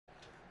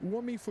O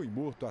homem foi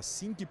morto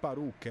assim que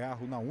parou o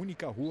carro na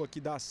única rua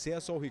que dá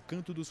acesso ao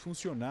Recanto dos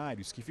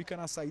Funcionários, que fica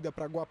na saída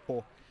para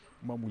Guapó.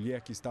 Uma mulher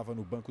que estava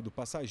no banco do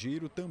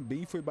passageiro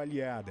também foi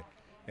baleada.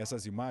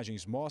 Essas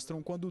imagens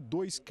mostram quando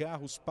dois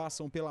carros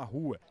passam pela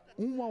rua,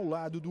 um ao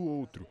lado do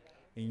outro.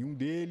 Em um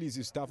deles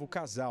estava o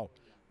casal,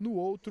 no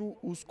outro,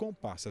 os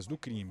comparsas do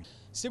crime.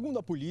 Segundo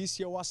a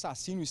polícia, o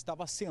assassino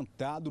estava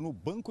sentado no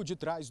banco de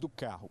trás do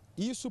carro.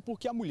 Isso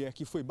porque a mulher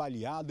que foi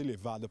baleada e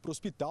levada para o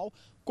hospital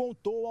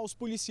contou aos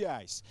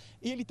policiais.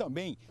 Ele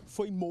também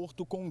foi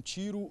morto com um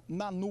tiro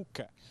na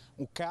nuca.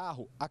 O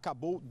carro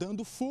acabou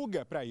dando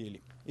fuga para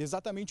ele.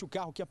 Exatamente o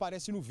carro que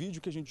aparece no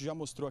vídeo que a gente já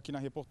mostrou aqui na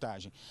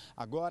reportagem.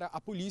 Agora a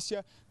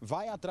polícia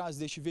vai atrás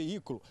deste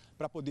veículo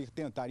para poder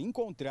tentar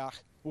encontrar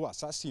o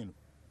assassino.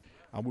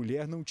 A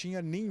mulher não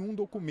tinha nenhum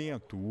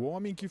documento, o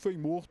homem que foi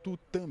morto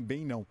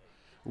também não.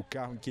 O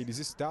carro em que eles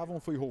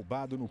estavam foi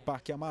roubado no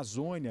Parque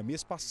Amazônia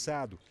mês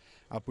passado.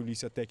 A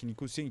Polícia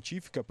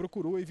Técnico-Científica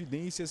procurou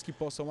evidências que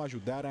possam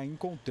ajudar a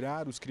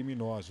encontrar os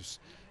criminosos.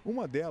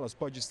 Uma delas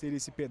pode ser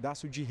esse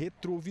pedaço de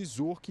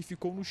retrovisor que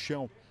ficou no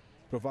chão.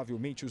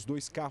 Provavelmente os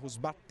dois carros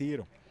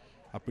bateram.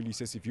 A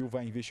Polícia Civil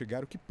vai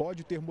investigar o que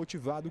pode ter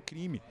motivado o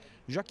crime,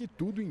 já que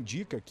tudo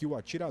indica que o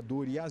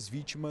atirador e as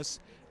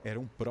vítimas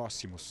eram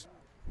próximos.